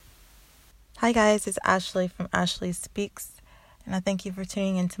Hi guys, it's Ashley from Ashley Speaks, and I thank you for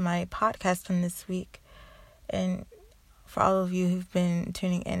tuning into my podcast from this week. And for all of you who've been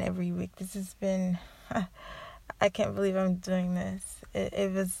tuning in every week, this has been, I can't believe I'm doing this.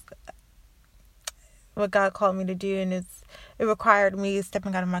 It was what God called me to do, and it required me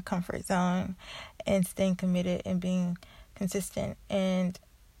stepping out of my comfort zone and staying committed and being consistent. And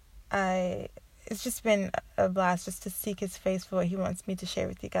it's just been a blast just to seek His face for what He wants me to share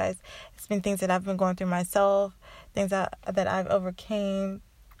with you guys. It's been things that I've been going through myself, things that I've overcame.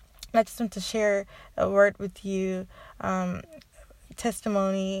 And I just want to share a word with you,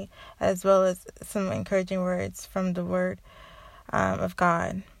 testimony, as well as some encouraging words from the Word of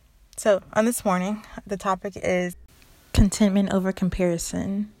God. So on this morning, the topic is contentment over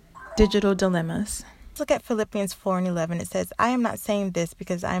comparison, digital dilemmas. Let's look at Philippians 4:11. It says, I am not saying this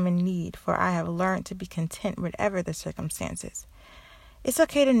because I am in need, for I have learned to be content whatever the circumstances. It's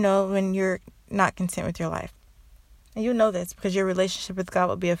okay to know when you're not content with your life. And you'll know this because your relationship with God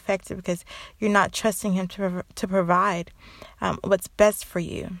will be affected because you're not trusting Him to provide what's best for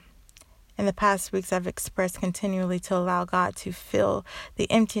you. In the past weeks, I've expressed continually to allow God to fill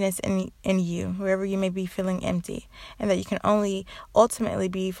the emptiness in you, wherever you may be feeling empty, and that you can only ultimately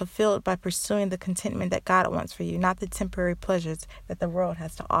be fulfilled by pursuing the contentment that God wants for you, not the temporary pleasures that the world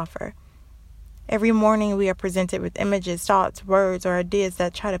has to offer. Every morning we are presented with images, thoughts, words, or ideas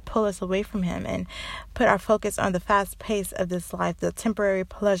that try to pull us away from Him and put our focus on the fast pace of this life, the temporary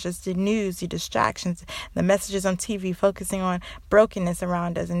pleasures, the news, the distractions, the messages on TV focusing on brokenness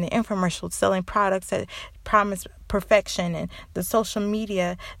around us, and the infomercials selling products that promise perfection, and the social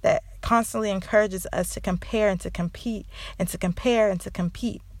media that constantly encourages us to compare and to compete and to compare and to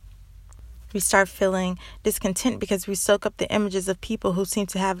compete. We start feeling discontent because we soak up the images of people who seem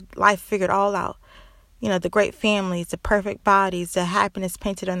to have life figured all out. You know, the great families, the perfect bodies, the happiness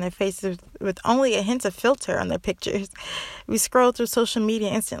painted on their faces with only a hint of filter on their pictures. We scroll through social media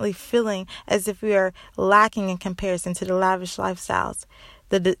instantly feeling as if we are lacking in comparison to the lavish lifestyles.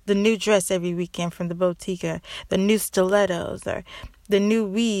 The new dress every weekend from the Bottega, the new stilettos, or the new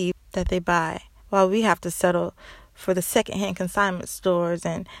weave that they buy, while we have to settle for the secondhand consignment stores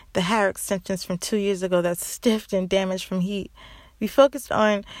and the hair extensions from 2 years ago that's stiffed and damaged from heat. We focus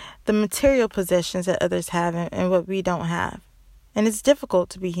on the material possessions that others have and what we don't have. And it's difficult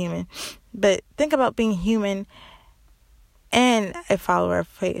to be human. But think about being human and a follower of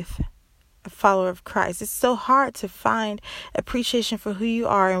faith, a follower of Christ. It's so hard to find appreciation for who you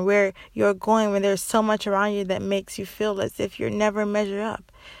are and where you're going when there's so much around you that makes you feel as if you're never measure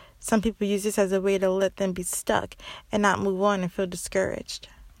up. Some people use this as a way to let them be stuck and not move on and feel discouraged.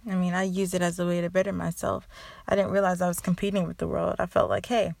 I use it as a way to better myself. I didn't realize I was competing with the world. I felt like,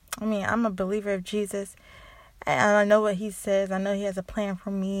 hey, I'm a believer of Jesus. And I know what He says. I know He has a plan for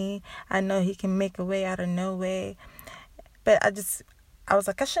me. I know He can make a way out of no way. But I was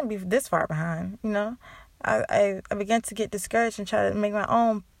like, I shouldn't be this far behind, I began to get discouraged and try to make my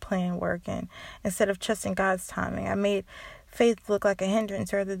own plan work. And instead of trusting God's timing, I made faith look like a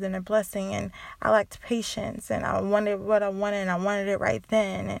hindrance rather than a blessing. And I lacked patience, and I wanted what I wanted, and I wanted it right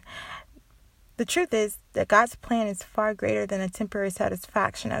then. And the truth is that God's plan is far greater than a temporary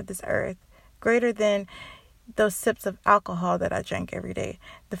satisfaction of this earth, greater than those sips of alcohol that I drank every day,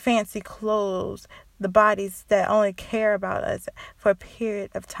 the fancy clothes, the bodies that only care about us for a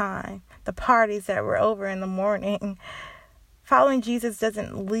period of time, the parties that were over in the morning. Following Jesus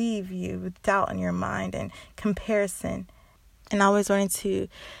doesn't leave you with doubt in your mind and comparison and always wanting to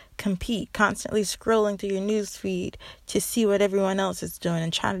compete, constantly scrolling through your news feed to see what everyone else is doing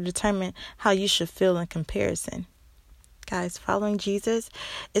and trying to determine how you should feel in comparison. Guys, following Jesus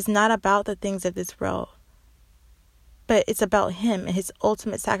is not about the things of this world, but it's about Him and His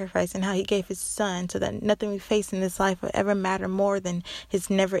ultimate sacrifice and how He gave His Son so that nothing we face in this life will ever matter more than His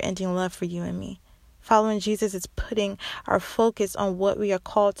never-ending love for you and me. Following Jesus is putting our focus on what we are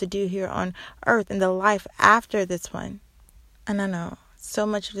called to do here on earth and the life after this one. And I know so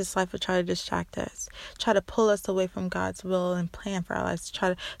much of this life will try to distract us, try to pull us away from God's will and plan for our lives,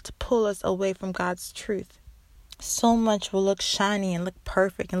 try to pull us away from God's truth. So much will look shiny and look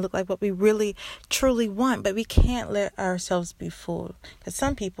perfect and look like what we really, truly want, but we can't let ourselves be fooled. Because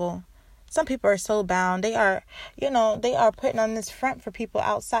some people are so bound. They are putting on this front for people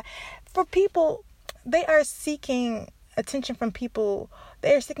outside. For people, they are seeking attention from people.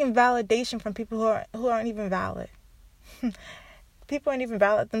 They are seeking validation from people who aren't even valid. People aren't even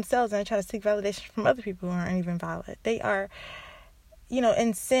valid themselves, and they try to seek validation from other people who aren't even valid. They are,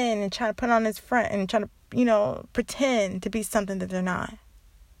 in sin and trying to put on this front and trying to, pretend to be something that they're not.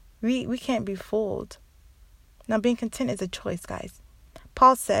 We can't be fooled. Now, being content is a choice, guys.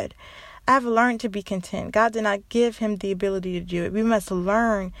 Paul said, I have learned to be content. God did not give him the ability to do it. We must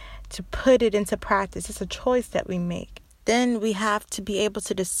learn to put it into practice. It's a choice that we make. Then we have to be able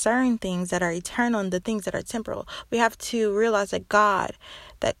to discern things that are eternal and the things that are temporal. We have to realize that God,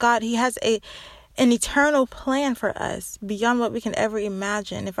 he has an eternal plan for us beyond what we can ever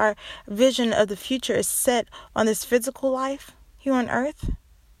imagine. If our vision of the future is set on this physical life here on earth,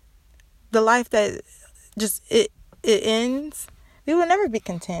 the life that just it ends, we will never be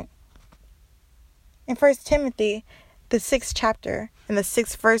content. In 1 Timothy, the 6th chapter, in the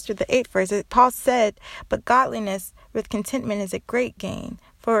 6th verse to the 8th verse, Paul said, "But godliness with contentment is a great gain,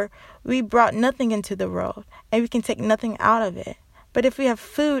 for we brought nothing into the world, and we can take nothing out of it. But if we have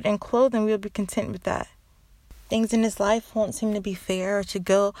food and clothing, we will be content with that." Things in this life won't seem to be fair or to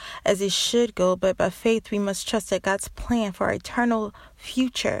go as they should go, but by faith we must trust that God's plan for our eternal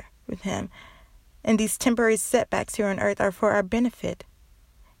future with him and these temporary setbacks here on earth are for our benefit.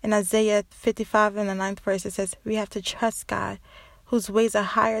 In Isaiah 55 in the 9th verse, it says, we have to trust God, whose ways are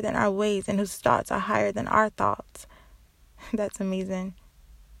higher than our ways and whose thoughts are higher than our thoughts. That's amazing.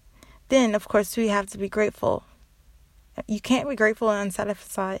 Then, of course, we have to be grateful. You can't be grateful and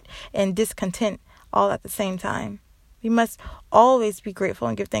unsatisfied and discontent all at the same time. We must always be grateful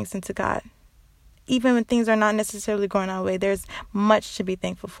and give thanks unto God. Even when things are not necessarily going our way, there's much to be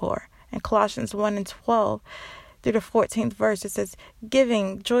thankful for. In Colossians 1 and 12 through the 14th verse, it says,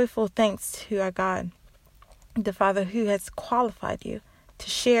 giving joyful thanks to our God, the Father who has qualified you to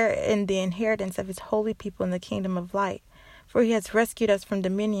share in the inheritance of his holy people in the kingdom of light. For he has rescued us from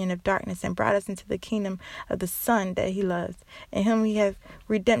dominion of darkness and brought us into the kingdom of the Son that he loves, in whom we have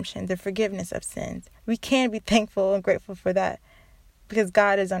redemption, the forgiveness of sins. We can be thankful and grateful for that because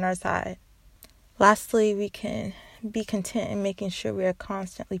God is on our side. Lastly, we can be content in making sure we are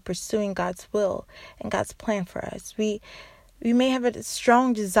constantly pursuing God's will and God's plan for us. We may have a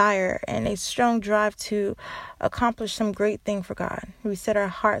strong desire and a strong drive to accomplish some great thing for God. We set our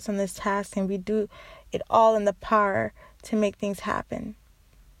hearts on this task and we do it all in the power to make things happen,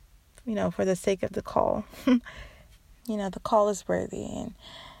 for the sake of the call. The call is worthy and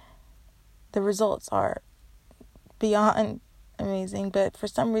the results are beyond amazing, but for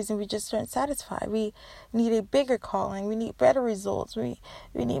some reason we just aren't satisfied. We need a bigger calling. We need better results. We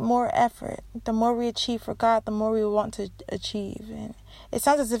need more effort. The more we achieve for God, the more we want to achieve. And it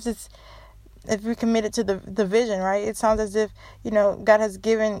sounds as if we're committed to the vision, right? It sounds as if, God has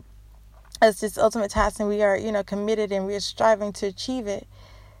given us this ultimate task and we are, committed and we are striving to achieve it.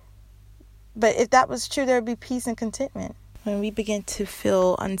 But if that was true, there would be peace and contentment. When we begin to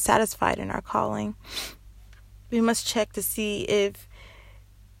feel unsatisfied in our calling, we must check to see if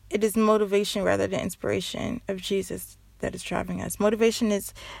it is motivation rather than inspiration of Jesus that is driving us. Motivation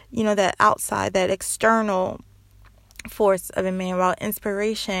is, that outside, that external force of a man, while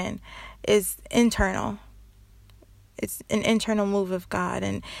inspiration is internal. It's an internal move of God.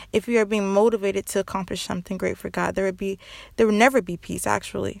 And if we are being motivated to accomplish something great for God, there would never be peace,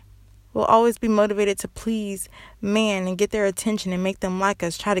 actually. We'll always be motivated to please man and get their attention and make them like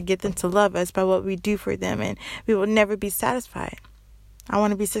us, try to get them to love us by what we do for them, and we will never be satisfied. I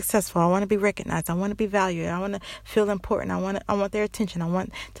want to be successful. I want to be recognized. I want to be valued. I want to feel important. I want their attention. I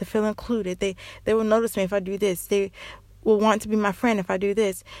want to feel included. They will notice me if I do this. They will want to be my friend if I do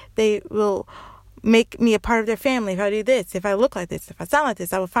this. They will make me a part of their family if I do this, if I look like this, if I sound like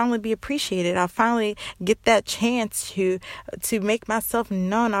this. I will finally be appreciated. I'll finally get that chance to make myself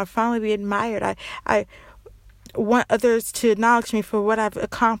known. I'll finally be admired. I want others to acknowledge me for what I've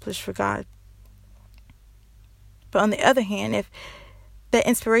accomplished for God. But on the other hand, if that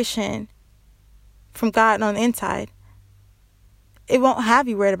inspiration from God on the inside, it won't have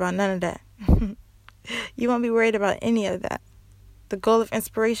you worried about none of that. You won't be worried about any of that. The goal of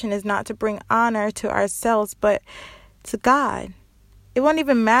inspiration is not to bring honor to ourselves, but to God. It won't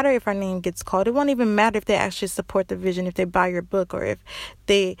even matter if our name gets called. It won't even matter if they actually support the vision, if they buy your book, or if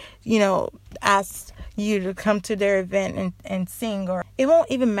they, ask you to come to their event and sing. Or it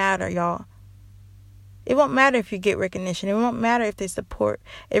won't even matter, y'all. It won't matter if you get recognition. It won't matter if they support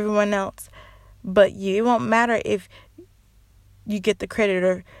everyone else but you. It won't matter if you get the credit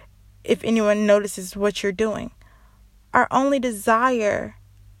or if anyone notices what you're doing. Our only desire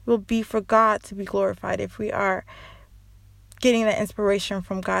will be for God to be glorified if we are getting that inspiration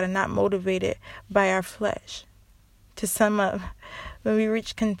from God and not motivated by our flesh. To sum up, when we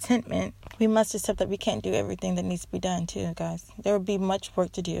reach contentment, we must accept that we can't do everything that needs to be done too, guys. There will be much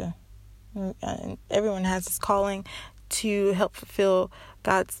work to do. Everyone has this calling to help fulfill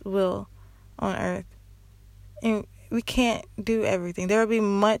God's will on earth. And we can't do everything. There will be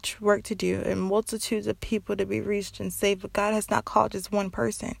much work to do and multitudes of people to be reached and saved. But God has not called just one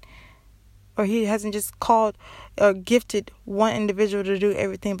person. or he hasn't just called or gifted one individual to do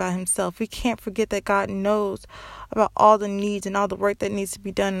everything by himself. We can't forget that God knows about all the needs and all the work that needs to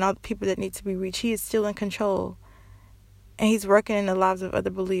be done and all the people that need to be reached. He is still in control, and he's working in the lives of other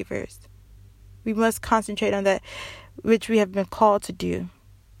believers. We must concentrate on that which we have been called to do.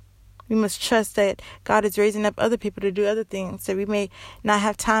 We must trust that God is raising up other people to do other things that we may not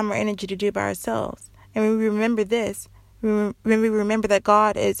have time or energy to do by ourselves. And when we remember this, when we remember that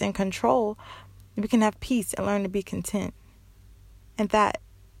God is in control, we can have peace and learn to be content. And that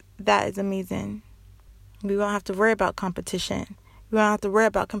is amazing. We won't have to worry about competition. We won't have to worry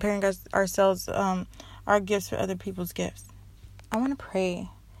about comparing ourselves, our gifts with other people's gifts. I want to pray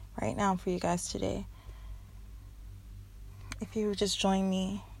right now for you guys today. If you would just join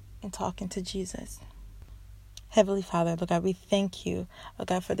me in talking to Jesus. Heavenly Father, Lord God, we thank you, Lord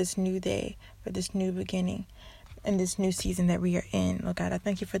God, for this new day, for this new beginning, in this new season that we are in. Lord God, I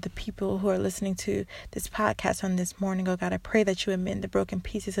thank you for the people who are listening to this podcast on this morning. Oh God, I pray that you amend the broken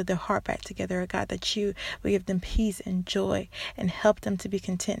pieces of their heart back together. Oh God, that you will give them peace and joy and help them to be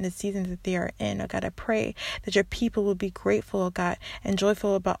content in the season that they are in. Oh God, I pray that your people will be grateful, oh God, and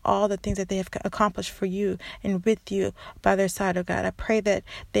joyful about all the things that they have accomplished for you and with you by their side. Oh God, I pray that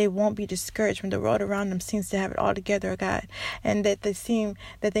they won't be discouraged when the world around them seems to have it all together, oh God, and that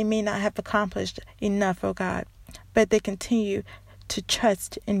they may not have accomplished enough, oh God, but they continue to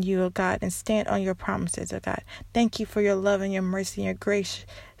trust in you, oh God, and stand on your promises, oh God. Thank you for your love and your mercy and your grace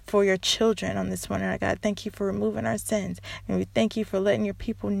for your children on this morning, oh God. Thank you for removing our sins. And we thank you for letting your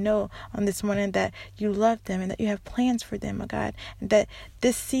people know on this morning that you love them and that you have plans for them, oh God. And that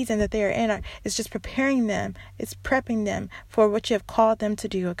this season that they are in is just preparing them. It's prepping them for what you have called them to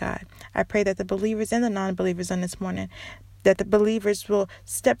do, oh God. I pray that the believers and the non-believers on this morning, that the believers will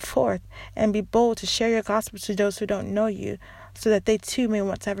step forth and be bold to share your gospel to those who don't know you, so that they too may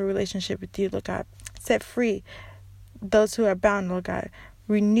want to have a relationship with you, Lord God. Set free those who are bound, Lord God.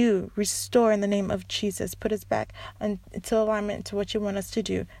 Renew, restore in the name of Jesus. Put us back into alignment to what you want us to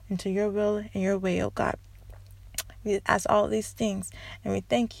do, into your will and your way, oh God. We ask all these things, and we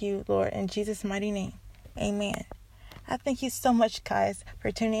thank you, Lord, in Jesus' mighty name. Amen. I thank you so much, guys,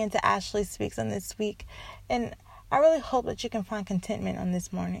 for tuning in to Ashley Speaks on this week. And I really hope that you can find contentment on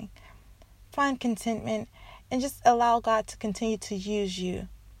this morning. Find contentment and just allow God to continue to use you.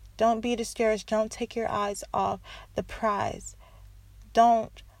 Don't be discouraged. Don't take your eyes off the prize.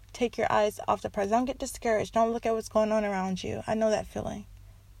 Don't take your eyes off the prize. Don't get discouraged. Don't look at what's going on around you. I know that feeling.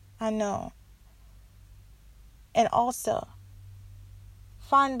 I know. And also,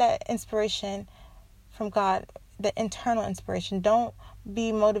 find that inspiration from God, the internal inspiration. Don't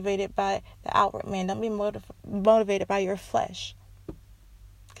be motivated by the outward man. Don't be motivated by your flesh,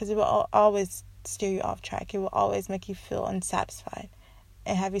 because it will always steer you off track. It will always make you feel unsatisfied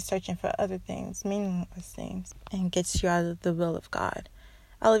and have you searching for other things, meaningless things, and gets you out of the will of God.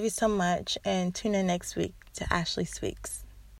 I love you so much, and tune in next week to Ashley Speaks.